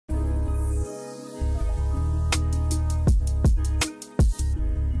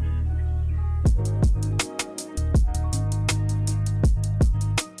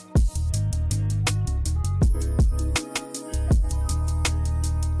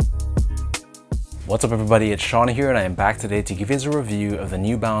What's up everybody, it's Sean here and I am back today to give you a review of the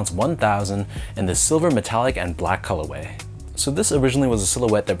New Balance 1000 in the silver metallic and black colorway. So this originally was a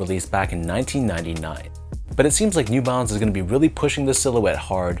silhouette that released back in 1999, but it seems like New Balance is going to be really pushing this silhouette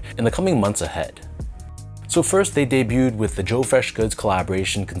hard in the coming months ahead. So first they debuted with the Joe Freshgoods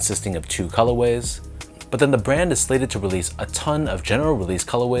collaboration consisting of 2 colorways, but then the brand is slated to release a ton of general release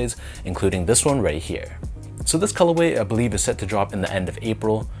colorways, including this one right here. So this colorway I believe is set to drop in the end of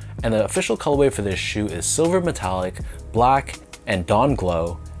April, and the official colorway for this shoe is silver metallic, black, and dawn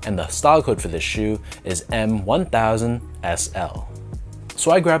glow, and the style code for this shoe is M1000SL.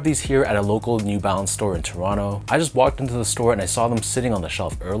 So I grabbed these here at a local New Balance store in Toronto. I just walked into the store and I saw them sitting on the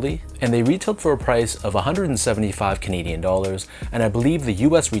shelf early, and they retailed for a price of 175 Canadian dollars, and I believe the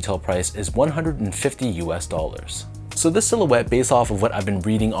US retail price is 150 US dollars. So this silhouette, based off of what I've been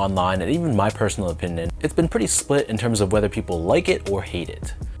reading online and even my personal opinion, it's been pretty split in terms of whether people like it or hate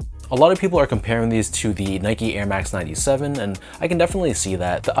it. A lot of people are comparing these to the Nike Air Max 97, and I can definitely see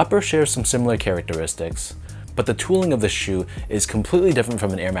that. The upper shares some similar characteristics, but the tooling of the shoe is completely different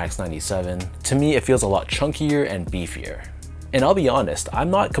from an Air Max 97. To me, it feels a lot chunkier and beefier. And I'll be honest, I'm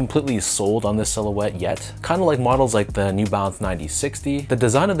not completely sold on this silhouette yet. Kind of like models like the New Balance 9060, the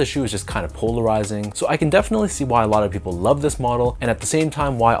design of the shoe is just kind of polarizing, so I can definitely see why a lot of people love this model, and at the same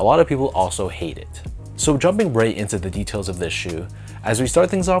time why a lot of people also hate it. So jumping right into the details of this shoe, as we start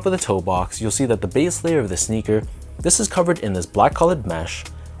things off with a toe box, you'll see that the base layer of the sneaker, this is covered in this black colored mesh,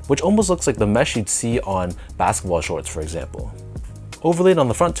 which almost looks like the mesh you'd see on basketball shorts, for example. Overlaid on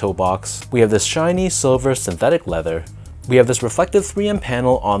the front toe box, we have this shiny silver synthetic leather. We have this reflective 3M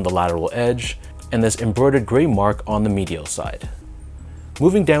panel on the lateral edge, and this embroidered gray mark on the medial side.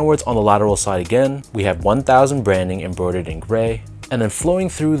 Moving downwards on the lateral side again, we have 1000 branding embroidered in gray, and then flowing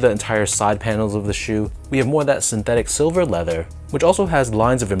through the entire side panels of the shoe, we have more of that synthetic silver leather, which also has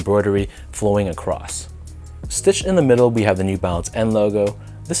lines of embroidery flowing across. Stitched in the middle, we have the New Balance N logo.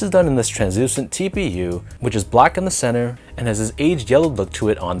 This is done in this translucent TPU, which is black in the center and has this aged yellow look to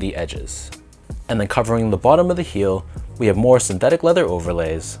it on the edges. And then covering the bottom of the heel, we have more synthetic leather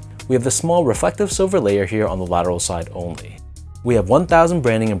overlays. We have the small reflective silver layer here on the lateral side only. We have 1000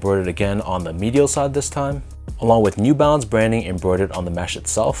 branding embroidered again on the medial side this time, along with New Balance branding embroidered on the mesh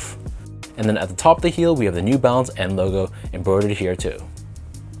itself. And then at the top of the heel, we have the New Balance N logo embroidered here too.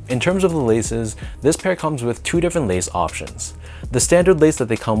 In terms of the laces, this pair comes with 2 different lace options. The standard lace that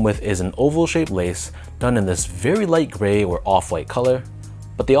they come with is an oval shaped lace done in this very light gray or off-white color,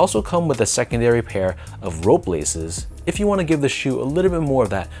 but they also come with a secondary pair of rope laces if you want to give the shoe a little bit more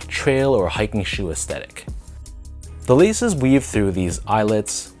of that trail or hiking shoe aesthetic. The laces weave through these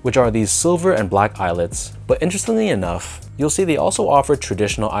eyelets, which are these silver and black eyelets, but interestingly enough, you'll see they also offer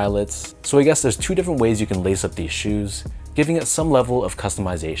traditional eyelets, so I guess there's 2 different ways you can lace up these shoes, giving it some level of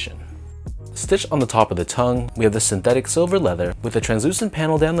customization. Stitched on the top of the tongue, we have the synthetic silver leather with a translucent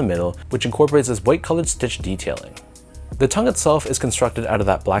panel down the middle, which incorporates this white colored stitch detailing. The tongue itself is constructed out of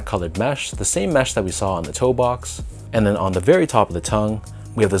that black colored mesh, the same mesh that we saw on the toe box, and then on the very top of the tongue,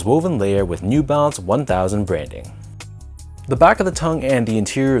 we have this woven layer with New Balance 1000 branding. The back of the tongue and the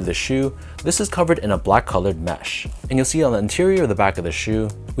interior of the shoe, this is covered in a black colored mesh, and you'll see on the interior of the back of the shoe,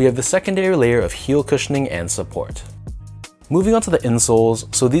 we have the secondary layer of heel cushioning and support. Moving on to the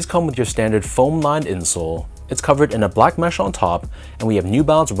insoles, so these come with your standard foam lined insole. It's covered in a black mesh on top, and we have New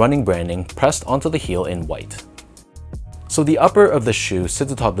Balance running branding pressed onto the heel in white. So the upper of the shoe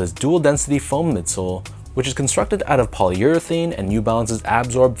sits atop this dual density foam midsole, which is constructed out of polyurethane and New Balance's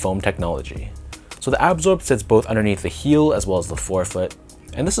Absorb foam technology. So the Absorb sits both underneath the heel as well as the forefoot,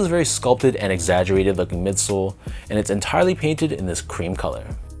 and this is a very sculpted and exaggerated looking midsole, and it's entirely painted in this cream color.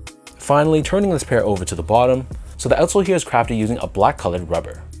 Finally, turning this pair over to the bottom, so the outsole here is crafted using a black colored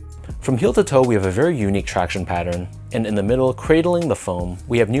rubber. From heel to toe, we have a very unique traction pattern, and in the middle, cradling the foam,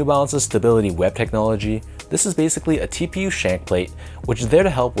 we have New Balance's Stability Web technology. This is basically a TPU shank plate, which is there to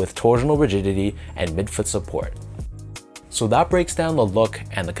help with torsional rigidity and midfoot support. So that breaks down the look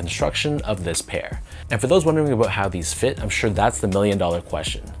and the construction of this pair. And for those wondering about how these fit, I'm sure that's the million-dollar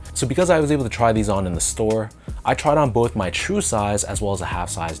question. So because I was able to try these on in the store, I tried on both my true size as well as a half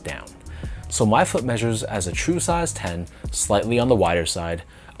size down. So my foot measures as a true size 10, slightly on the wider side.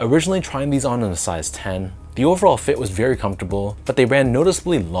 Originally trying these on in a size 10, the overall fit was very comfortable, but they ran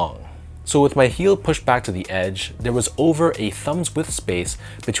noticeably long. So with my heel pushed back to the edge, there was over a thumb's width space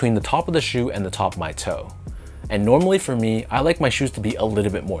between the top of the shoe and the top of my toe. And normally for me, I like my shoes to be a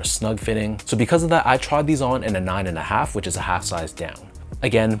little bit more snug fitting. So because of that, I tried these on in a 9.5, which is a half size down.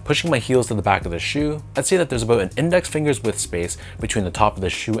 Again, pushing my heels to the back of the shoe, I'd say that there's about an index finger's width space between the top of the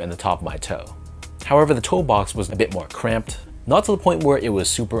shoe and the top of my toe. However, the toe box was a bit more cramped, not to the point where it was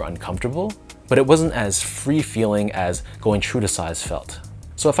super uncomfortable, but it wasn't as free feeling as going true to size felt.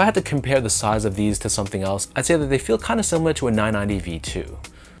 So if I had to compare the size of these to something else, I'd say that they feel kind of similar to a 990 V2.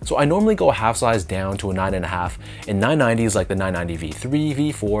 So I normally go a half size down to a 9.5 in 990s like the 990 V3,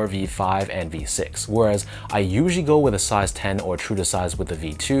 V4, V5, and V6, whereas I usually go with a size 10 or true to size with the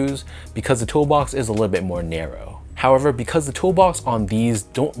V2s because the toe box is a little bit more narrow. However, because the toe box on these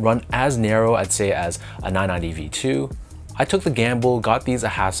don't run as narrow, I'd say, as a 990 V2, I took the gamble, got these a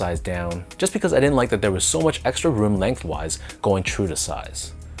half size down, just because I didn't like that there was so much extra room lengthwise going true to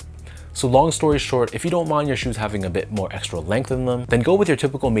size. So long story short, if you don't mind your shoes having a bit more extra length in them, then go with your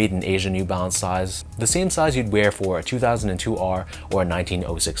typical made in Asia New Balance size, the same size you'd wear for a 2002R or a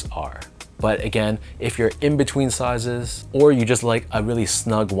 1906R. But again, if you're in between sizes, or you just like a really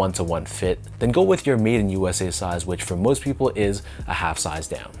snug one-to-one fit, then go with your made in USA size, which for most people is a half size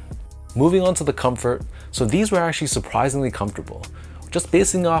down. Moving on to the comfort, so these were actually surprisingly comfortable. Just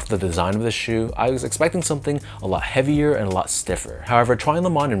basing off the design of the shoe, I was expecting something a lot heavier and a lot stiffer. However, trying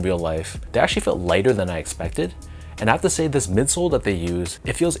them on in real life, they actually felt lighter than I expected. And I have to say, this midsole that they use,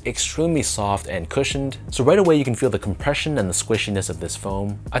 it feels extremely soft and cushioned. So right away you can feel the compression and the squishiness of this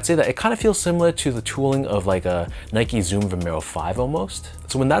foam. I'd say that it kind of feels similar to the tooling of like a Nike Zoom Vomero 5 almost.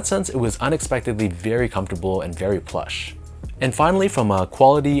 So in that sense, it was unexpectedly very comfortable and very plush. And finally, from a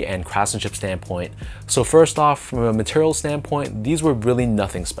quality and craftsmanship standpoint, so first off, from a material standpoint, these were really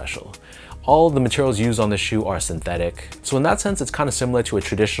nothing special. All the materials used on the shoe are synthetic. So in that sense, it's kind of similar to a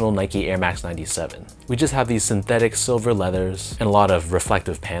traditional Nike Air Max 97. We just have these synthetic silver leathers and a lot of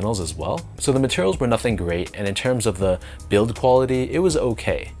reflective panels as well. So the materials were nothing great, and in terms of the build quality, it was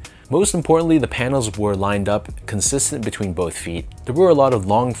okay. Most importantly, the panels were lined up consistent between both feet. There were a lot of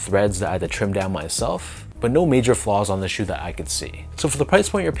long threads that I had to trim down myself, but no major flaws on the shoe that I could see. So for the price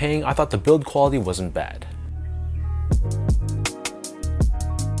point you're paying, I thought the build quality wasn't bad.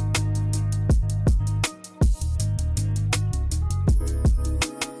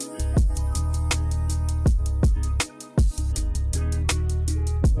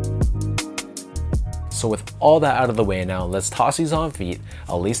 So with all that out of the way now, let's toss these on feet.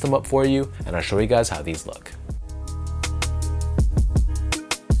 I'll lace them up for you and I'll show you guys how these look.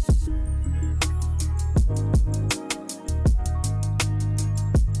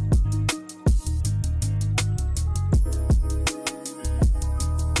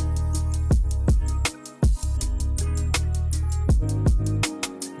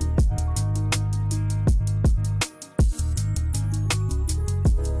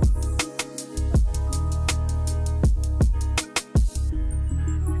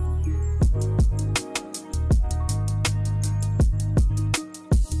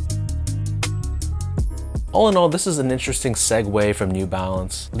 All in all, this is an interesting segue from New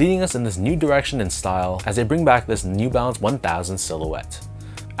Balance, leading us in this new direction and style as they bring back this New Balance 1000 silhouette.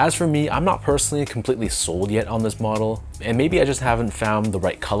 As for me, I'm not personally completely sold yet on this model, and maybe I just haven't found the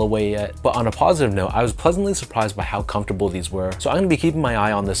right colorway yet, but on a positive note, I was pleasantly surprised by how comfortable these were, so I'm going to be keeping my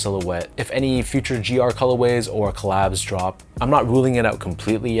eye on this silhouette. If any future GR colorways or collabs drop, I'm not ruling it out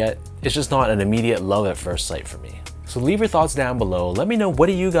completely yet, it's just not an immediate love at first sight for me. So leave your thoughts down below. Let me know, what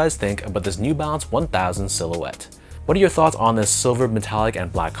do you guys think about this New Balance 1000 silhouette? What are your thoughts on this silver, metallic,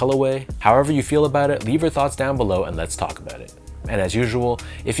 and black colorway? However you feel about it, leave your thoughts down below and let's talk about it. And as usual,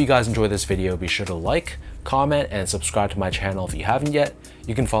 if you guys enjoyed this video, be sure to like, comment, and subscribe to my channel if you haven't yet.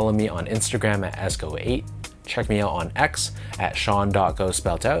 You can follow me on Instagram at esgo8, check me out on X at sean.go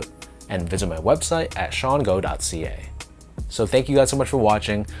spelt out, and visit my website at seango.ca. So thank you guys so much for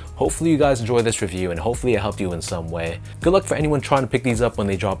watching. Hopefully you guys enjoyed this review and hopefully it helped you in some way. Good luck for anyone trying to pick these up when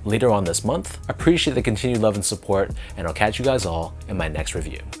they drop later on this month. I appreciate the continued love and support, and I'll catch you guys all in my next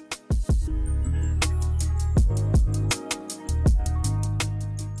review.